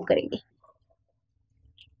इसको सॉल्व करेंगे।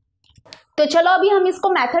 तो चलो अभी हम इसको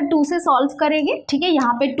मेथड 2 से सॉल्व करेंगे। ठीक है,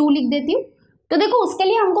 यहाँ पे 2 लिख देती हूँ। तो देखो उसके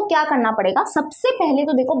लिए हमको क्या करना पड़ेगा, सबसे पहले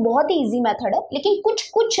तो देखो बहुत ही इजी मेथड है, लेकिन कुछ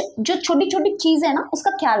कुछ जो छोटी छोटी चीज है ना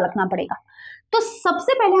उसका ख्याल रखना पड़ेगा। तो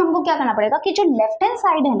सबसे पहले हमको क्या करना पड़ेगा कि जो लेफ्ट हैंड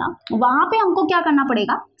साइड है ना वहां पे हमको क्या करना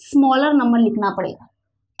पड़ेगा, स्मॉलर नंबर लिखना पड़ेगा।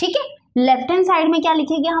 ठीक है, लेफ्ट हैंड साइड में क्या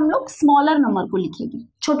लिखेंगे हम लोग, स्मॉलर नंबर को लिखेंगे।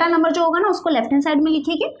 छोटा नंबर जो होगा ना उसको लेफ्ट हैंड साइड में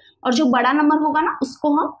लिखेंगे और जो बड़ा नंबर होगा ना उसको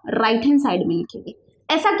हम राइट हैंड साइड में लिखेंगे।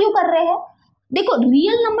 ऐसा क्यों कर रहे हैं, देखो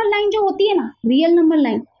रियल नंबर लाइन जो होती है ना, रियल नंबर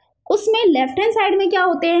लाइन, उसमें लेफ्ट हैंड साइड में क्या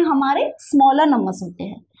होते हैं, हमारे स्मॉलर नंबर्स होते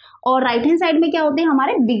हैं और राइट हैंड साइड में क्या होते हैं,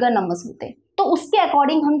 हमारे बिगर नंबर्स होते हैं। तो उसके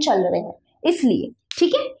अकॉर्डिंग हम चल रहे हैं इसलिए,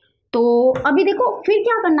 ठीक है। तो अभी देखो फिर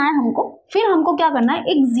क्या करना है हमको, फिर हमको क्या करना है,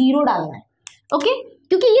 एक जीरो डालना है, ओके।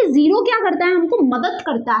 क्योंकि ये जीरो क्या करता है, हमको मदद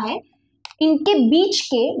करता है इनके बीच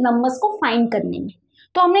के नंबर्स को फाइंड करने में।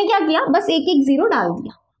 तो हमने क्या किया, बस एक एक जीरो डाल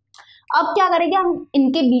दिया। अब क्या करेंगे, हम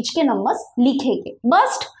इनके बीच के नंबर्स लिखेंगे।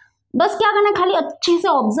 बस क्या करना है, खाली अच्छे से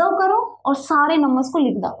ऑब्जर्व करो और सारे नंबर्स को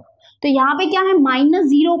लिख दो। तो यहाँ पे क्या है,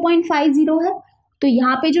 -0.50 है, तो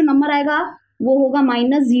यहाँ पे जो नंबर आएगा वो होगा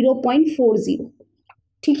 -0.40,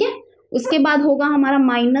 ठीक है। उसके बाद होगा हमारा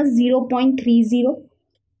 -0.30,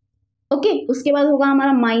 ओके। उसके बाद होगा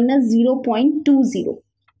हमारा -0.20।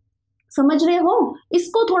 समझ रहे हो,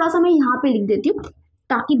 इसको थोड़ा सा मैं यहाँ पे लिख देती हूँ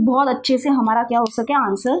ताकि बहुत अच्छे से हमारा क्या हो सके,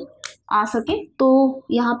 आंसर आ सके। तो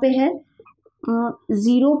यहाँ पे है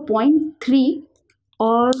 0.3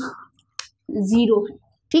 और 0 है,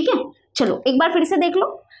 ठीक है। चलो एक बार फिर से देख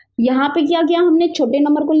लो, यहाँ पे क्या किया हमने, छोटे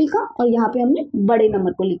नंबर को लिखा और यहाँ पे हमने बड़े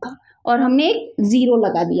नंबर को लिखा और हमने एक जीरो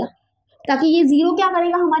लगा दिया ताकि ये जीरो क्या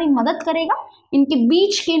करेगा, हमारी मदद करेगा इनके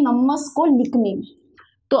बीच के नंबर्स को लिखने में।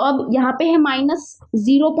 तो अब यहाँ पे है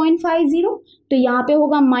 -0.50, तो यहाँ पे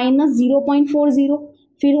होगा -0.40,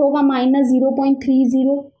 फिर होगा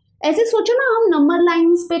 -0.30। ऐसे सोचो ना, हम नंबर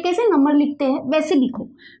लाइंस पे कैसे नंबर लिखते हैं वैसे लिखो।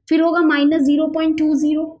 फिर होगा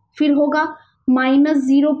 -0.20, फिर होगा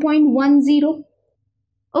 -0.10,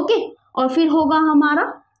 ओके। और फिर होगा हमारा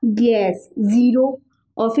गैस 0,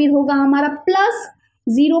 और फिर होगा हमारा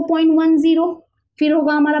 +0.10, फिर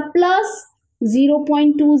होगा हमारा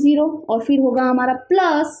 +0.20 और फिर होगा हमारा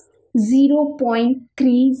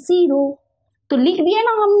 +0.30। तो लिख दिया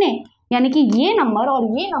ना हमने, यानी कि ये नंबर और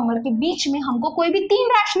ये नंबर के बीच में हमको कोई भी 3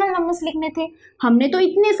 रैशनल नंबर्स लिखने थे, हमने तो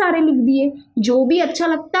इतने सारे लिख दिए। जो भी अच्छा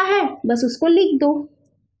लगता है बस उसको लिख दो,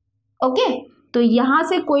 ओके। तो यहाँ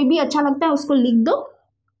से कोई भी अच्छा लगता है उसको लिख दो,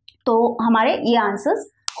 तो हमारे ये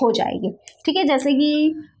आंसर्स हो जाएंगे, ठीक है। जैसे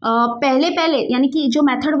कि पहले यानी कि जो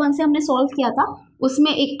मेथड 1 से हमने सॉल्व किया था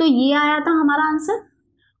उसमें एक तो ये आया था हमारा आंसर,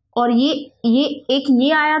 और ये एक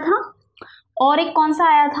ये आया था, और एक कौन सा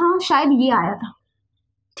आया था, शायद ये आया था,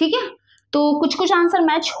 ठीक है। तो कुछ आंसर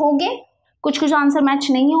मैच होंगे, कुछ आंसर मैच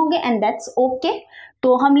नहीं होंगे, एंड दैट्स ओके।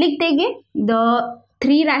 तो हम लिख देंगे द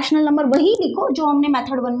 3 रैशनल नंबर, वही लिखो जो हमने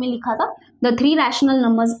मेथड 1 में लिखा था। The 3 rational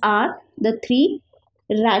numbers are, the 3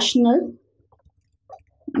 rational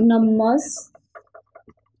numbers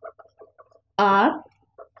are,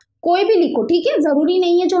 कोई भी लिखो, ठीक है। जरूरी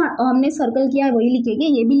नहीं है जो हमने सर्कल किया है वही लिखेंगे,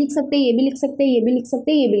 ये भी लिख सकते हैं, ये भी लिख सकते हैं, ये भी लिख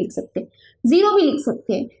सकते हैं, ये भी लिख सकते हैं, जीरो भी लिख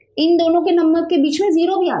सकते हैं। इन दोनों के नंबर के बीच में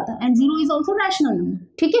जीरो भी आता है, and zero is also rational number,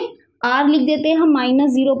 ठीक है। आर लिख देते हैं हम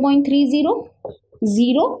 -0.30,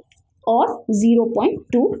 0 और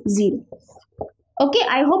 0.20, ओके।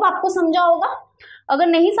 आई होप आपको समझा होगा। अगर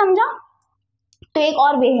नहीं समझा तो एक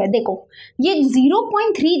और वे है, देखो ये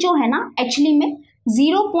 0.3 जो है ना, एक्चुअली में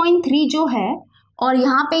 0.3 जो है, और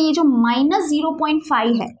यहाँ पे ये जो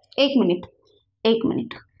 -0.5 है, एक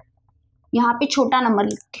मिनट यहाँ पे छोटा नंबर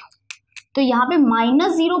लिखती हूँ। तो यहाँ पे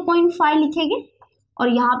 -0.5 लिखेंगे और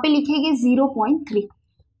यहाँ पे लिखेंगे 0.3।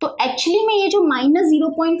 तो एक्चुअली में ये जो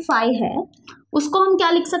 -0.5 है उसको हम क्या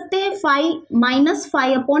लिख सकते हैं,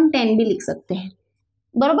 -5/10 भी लिख सकते हैं,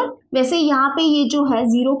 बराबर। वैसे यहाँ पे ये जो है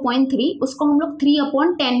 0.3 उसको हम लोग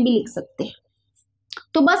 3/10 भी लिख सकते हैं।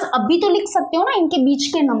 तो बस अभी तो लिख सकते हो ना इनके बीच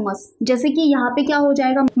के नंबर्स, जैसे कि यहाँ पे क्या हो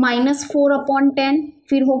जाएगा, -4/10,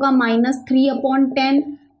 फिर होगा -3/10,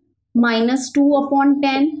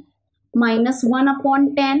 -2/10,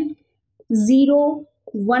 -1/10, 0,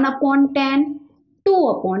 1/10,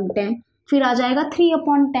 2/10, फिर आ जाएगा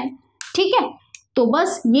 3/10, ठीक है। तो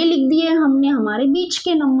बस ये लिख दिए हमने हमारे बीच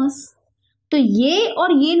के नंबर्स। तो ये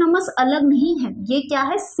और ये नंबर्स अलग नहीं है, ये क्या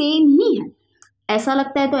है, सेम ही है। ऐसा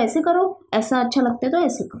लगता है तो ऐसे करो, ऐसा अच्छा लगता है तो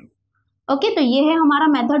ऐसे करो, ओके। तो ये है हमारा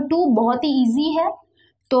मेथड 2, बहुत ही इजी है।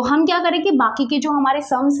 तो हम क्या करेंगे, बाकी के जो हमारे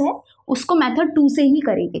सम्स है उसको मेथड 2 से ही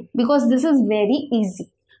करेंगे, because this is very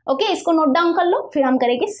easy, okay. इसको नोट डाउन कर लो, फिर हम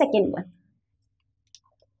करेंगे सेकेंड वन।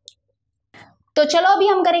 तो चलो अभी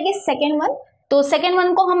हम करेंगे सेकेंड वन। तो सेकेंड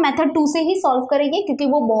वन को हम मेथड 2 से ही सॉल्व करेंगे क्योंकि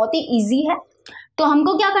वो बहुत ही इजी है। तो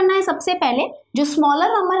हमको क्या करना है, सबसे पहले जो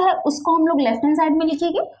स्मॉलर नंबर है उसको हम लोग लेफ्ट हैंड साइड में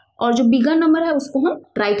लिखेंगे और जो बिगर नंबर है उसको हम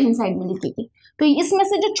राइट हैंड साइड में लिखेंगे। तो इसमें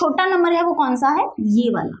से जो छोटा नंबर है वो कौन सा है, ये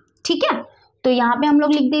वाला, ठीक है। तो यहाँ पे हम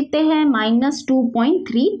लोग लिख देते हैं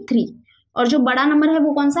 -2.33। और जो बड़ा नंबर है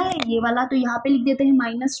वो कौन सा है, ये वाला, तो यहाँ पे लिख देते हैं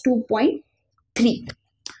 -2.3।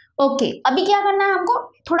 ओके, अभी क्या करना है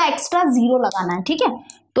हमको, थोड़ा एक्स्ट्रा जीरो लगाना है, ठीक है,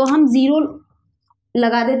 तो हम जीरो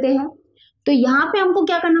लगा देते हैं। तो यहाँ पे हमको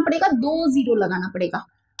क्या करना पड़ेगा, 2 जीरो लगाना पड़ेगा।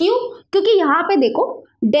 क्यों, क्योंकि यहाँ पे देखो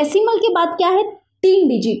डेसिमल के बाद क्या है, 3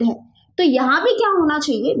 डिजिट है, तो यहाँ पे क्या होना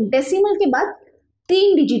चाहिए, डेसिमल के बाद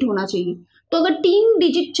 3 डिजिट होना चाहिए। तो अगर 3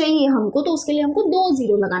 डिजिट चाहिए हमको तो उसके लिए हमको 2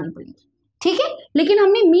 जीरो लगानी पड़ेगी, ठीक है। लेकिन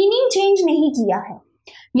हमने मीनिंग चेंज नहीं किया है,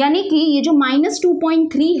 यानी कि ये जो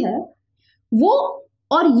 -2.3 है वो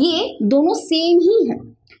और ये दोनों सेम ही है,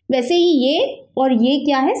 वैसे ही ये और ये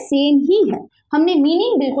क्या है, सेम ही है, हमने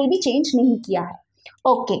मीनिंग बिल्कुल भी चेंज नहीं किया है।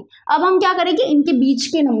 ओके, अब हम क्या करेंगे, इनके बीच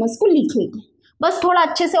के नंबर्स को लिखेंगे, बस थोड़ा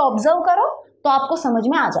अच्छे से ऑब्जर्व करो तो आपको समझ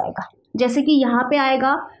में आ जाएगा। जैसे कि यहाँ पे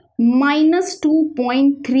आएगा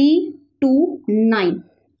 -2.329।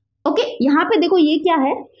 ओके, यहाँ पे देखो ये क्या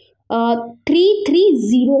है,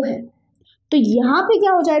 330 है, तो यहाँ पे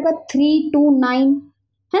क्या हो जाएगा 329,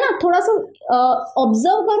 है ना। थोड़ा सा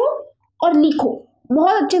ऑब्जर्व करो और लिखो,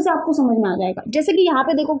 बहुत अच्छे से आपको समझ में आ जाएगा। जैसे कि यहाँ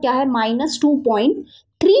पे देखो क्या है,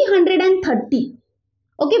 -2.330।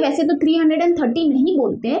 ओके, वैसे तो 330 नहीं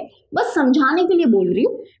बोलते हैं, बस समझाने के लिए बोल रही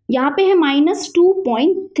हूँ। यहाँ पे है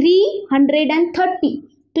 -2.330,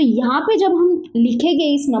 तो यहाँ पे जब हम लिखेंगे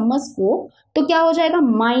इस नंबर्स को तो क्या हो जाएगा,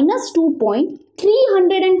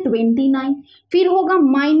 -2.329, फिर होगा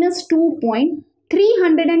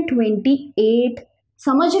 -2.328,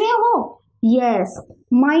 समझ रहे हो, यस,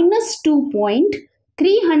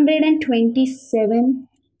 -2.327,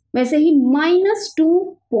 वैसे ही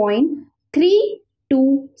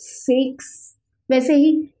 -2.326, वैसे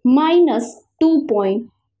ही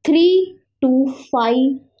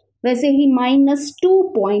 -2.325, वैसे ही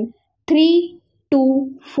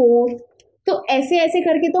 -2.324। तो ऐसे ऐसे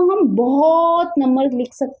करके तो हम बहुत नंबर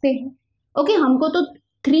लिख सकते हैं। ओके, हमको तो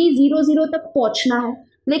 300 तक पहुंचना है,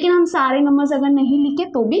 लेकिन हम सारे नंबर्स अगर नहीं लिखे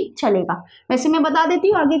तो भी चलेगा। वैसे मैं बता देती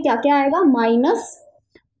हूँ आगे क्या क्या आएगा,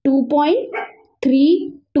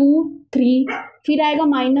 -2.323, फिर आएगा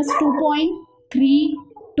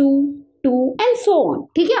 -2.322 एंड सो ऑन,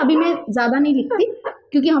 ठीक है। अभी मैं ज्यादा नहीं लिखती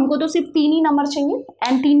क्योंकि हमको तो सिर्फ 3 ही नंबर चाहिए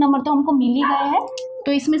एंड 3 नंबर तो हमको मिल ही गए हैं,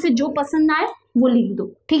 तो इसमें से जो पसंद आए वो लिख दो,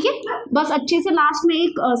 ठीक है। बस अच्छे से लास्ट में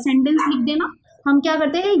एक सेंटेंस लिख देना। हम क्या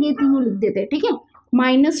करते हैं, ये तीनों लिख देते हैं, ठीक है,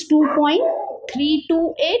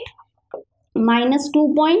 -2.328,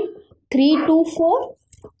 -2.324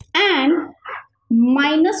 and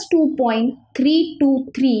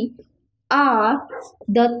 -2.323 are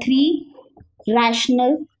the 3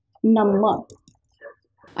 rational number।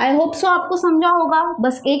 I hope so आपको समझा होगा।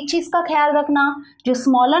 बस एक चीज का ख्याल रखना, जो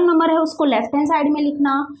स्मॉलर नंबर है उसको लेफ्ट हैंड साइड में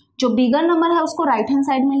लिखना, जो बिगर नंबर है उसको राइट हैंड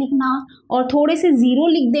साइड में लिखना, और थोड़े से जीरो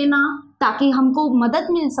लिख देना ताकि हमको मदद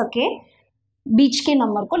मिल सके बीच के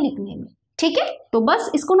नंबर को लिखने में, ठीक है। तो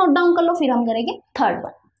बस इसको नोट डाउन कर लो, फिर हम करेंगे थर्ड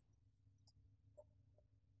वन।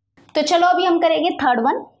 तो चलो अभी हम करेंगे थर्ड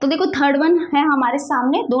वन। तो देखो थर्ड वन है हमारे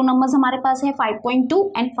सामने, दो नंबर्स हमारे पास है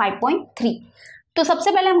 5.2 एंड 5.3। तो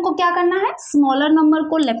सबसे पहले हमको क्या करना है, स्मॉलर नंबर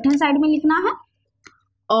को लेफ्ट हैंड साइड में लिखना है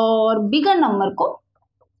और बिगर नंबर को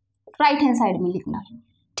राइट हैंड साइड में लिखना है,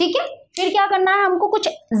 ठीक है। फिर क्या करना है, हमको कुछ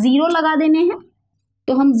जीरो लगा देने हैं,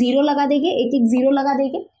 तो हम जीरो लगा देंगे, एक एक जीरो लगा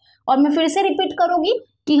देंगे। और मैं फिर से रिपीट करूंगी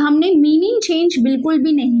कि हमने मीनिंग चेंज बिल्कुल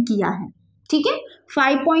भी नहीं किया है, ठीक है।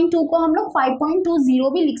 5.2 को हम लोग 5.20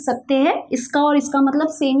 भी लिख सकते हैं, इसका और इसका मतलब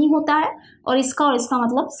सेम ही होता है और इसका और इसका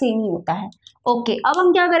मतलब सेम ही होता है। ओके, अब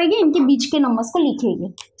हम क्या करेंगे, इनके बीच के नंबर्स को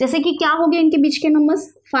लिखेंगे। जैसे कि क्या हो गया इनके बीच के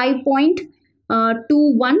नंबर्स,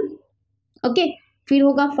 5.21, ओके, फिर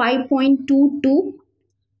होगा 5.22,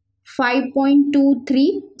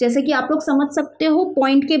 5.23। जैसे कि आप लोग समझ सकते हो,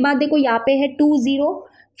 पॉइंट के बाद देखो यहाँ पे है 20,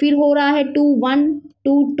 फिर हो रहा है 21,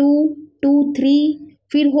 22, 23,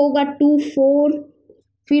 फिर होगा 24,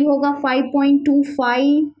 फिर होगा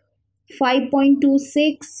 5.25,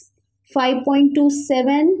 5.26,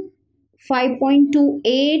 5.27,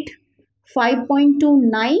 5.28,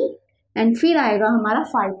 5.29 एंड फिर आएगा हमारा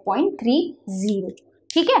 5.30,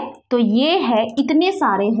 ठीक है। तो ये है, इतने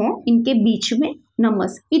सारे हैं इनके बीच में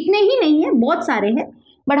नंबर्स, इतने ही नहीं है, बहुत सारे हैं,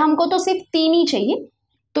 बट हमको तो सिर्फ 3 ही चाहिए।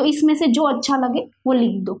 तो इसमें से जो अच्छा लगे वो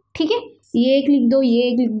लिख दो, ठीक है। ये एक लिख दो, ये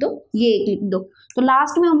एक लिख दो, ये एक लिख दो। तो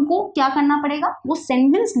लास्ट में हमको क्या करना पड़ेगा, वो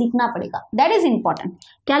सेंटेंस लिखना पड़ेगा, दैट इज इंपॉर्टेंट।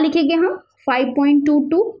 क्या लिखेंगे हम,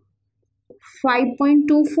 5.22,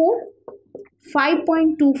 5.24,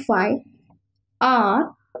 5.25 are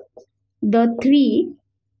the 3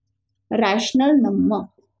 rational number.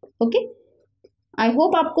 Okay, I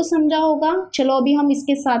hope आपको समझा होगा। चलो अभी हम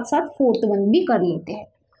इसके साथ साथ फोर्थ वन भी कर लेते हैं।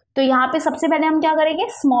 तो यहाँ पे सबसे पहले हम क्या करेंगे,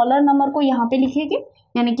 स्मॉलर नंबर को यहाँ पे लिखेंगे,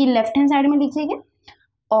 यानी कि लेफ्ट हैंड साइड में लिखेंगे,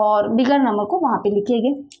 और बिगर नंबर को वहां पे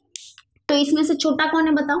लिखेंगे। तो इसमें से छोटा कौन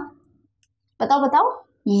है बताओ, बताओ बताओ,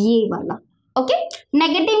 ये वाला। ओके,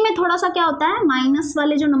 नेगेटिव में थोड़ा सा क्या होता है, माइनस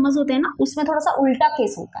वाले जो नंबर्स होते हैं ना उसमें थोड़ा सा उल्टा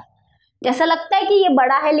केस होता है, जैसा लगता है कि ये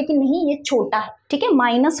बड़ा है लेकिन नहीं, ये छोटा है। ठीक है,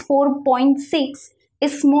 -4.6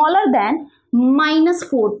 इज स्मॉलर देन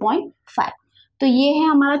 -4.5। तो ये है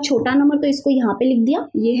हमारा छोटा नंबर, तो इसको यहाँ पे लिख दिया।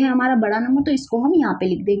 ये है हमारा बड़ा नंबर, तो इसको हम यहाँ पे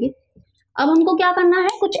लिख देंगे। अब हमको क्या करना है,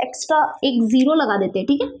 कुछ एक्स्ट्रा एक जीरो लगा देते हैं।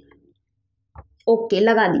 ठीक है, ओके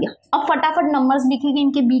लगा दिया। अब फटाफट नंबर्स लिखेंगे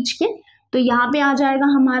इनके बीच के। तो यहाँ पे आ जाएगा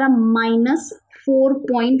हमारा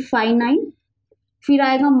 -4.59, फिर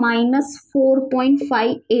आएगा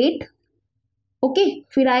 -4.58, ओके,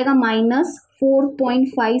 फिर आएगा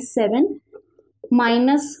 -4.57,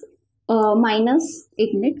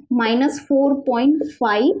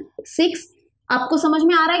 -4.56। आपको समझ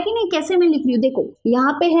में आ रहा है कि नहीं कैसे मैं लिख रही हूँ? देखो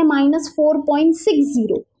यहाँ पे है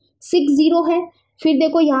 -4.60, 60 है, फिर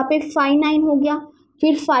देखो यहाँ पे 59 हो गया,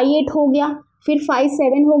 फिर 58 हो गया, फिर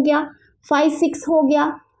 57 हो गया, 56 हो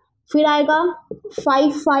गया, फिर आएगा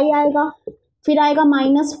 55 आएगा, फिर आएगा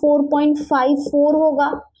 -4.54 होगा,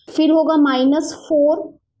 फिर होगा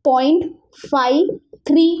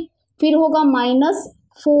 -4.53, फिर होगा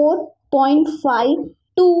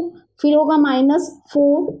 -4.52, फिर होगा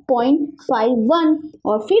 -4.51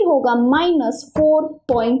 और फिर होगा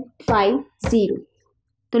 -4.50।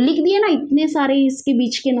 तो लिख दिए ना इतने सारे इसके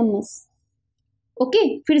बीच के नंबर्स।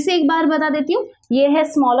 ओके, फिर से एक बार बता देती हूँ, ये है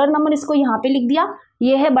स्मॉलर नंबर, इसको यहाँ पे लिख दिया,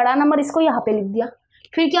 ये है बड़ा नंबर, इसको यहाँ पे लिख दिया।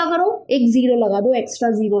 फिर क्या करो, एक जीरो लगा दो,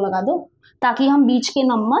 एक्स्ट्रा जीरो लगा दो, ताकि हम बीच के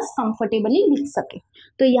नंबर्स कंफर्टेबली लिख सके।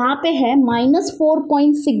 तो यहाँ पे है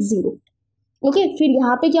 -4.60, ओके, फिर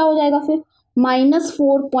यहाँ पे क्या हो जाएगा, फिर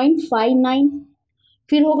 -4.59,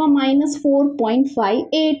 फिर होगा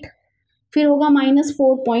 -4.58, फिर होगा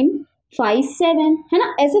 -4.57, है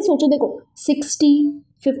ना। ऐसे सोचो, देखो 60,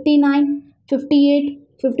 59, 58,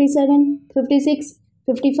 57, 56,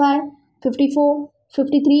 55, 54,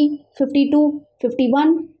 53, 52,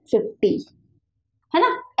 51, 50, है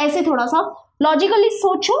ना। ऐसे थोड़ा सा लॉजिकली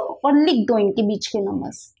सोचो और लिख दो इनके बीच के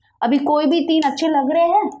नंबर्स। अभी कोई भी तीन अच्छे लग रहे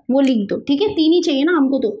हैं वो लिख दो। ठीक है, तीन ही चाहिए ना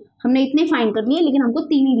हमको, तो हमने इतने फाइंड कर लिए लेकिन हमको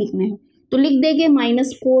तीन ही लिखने हैं। तो लिख देंगे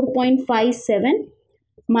 -4.57,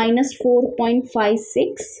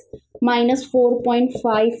 -4.56,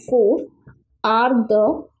 -4.54 are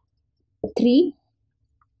the 3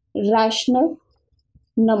 rational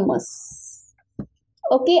numbers.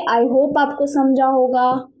 Okay, I hope आपको समझा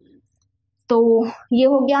होगा। तो ये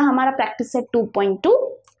हो गया हमारा प्रैक्टिस सेट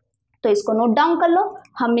 2.2। तो इसको नोट डाउन कर लो।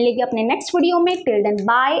 हम मिलेंगे अपने नेक्स्ट वीडियो में। Till then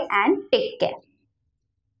bye and take care.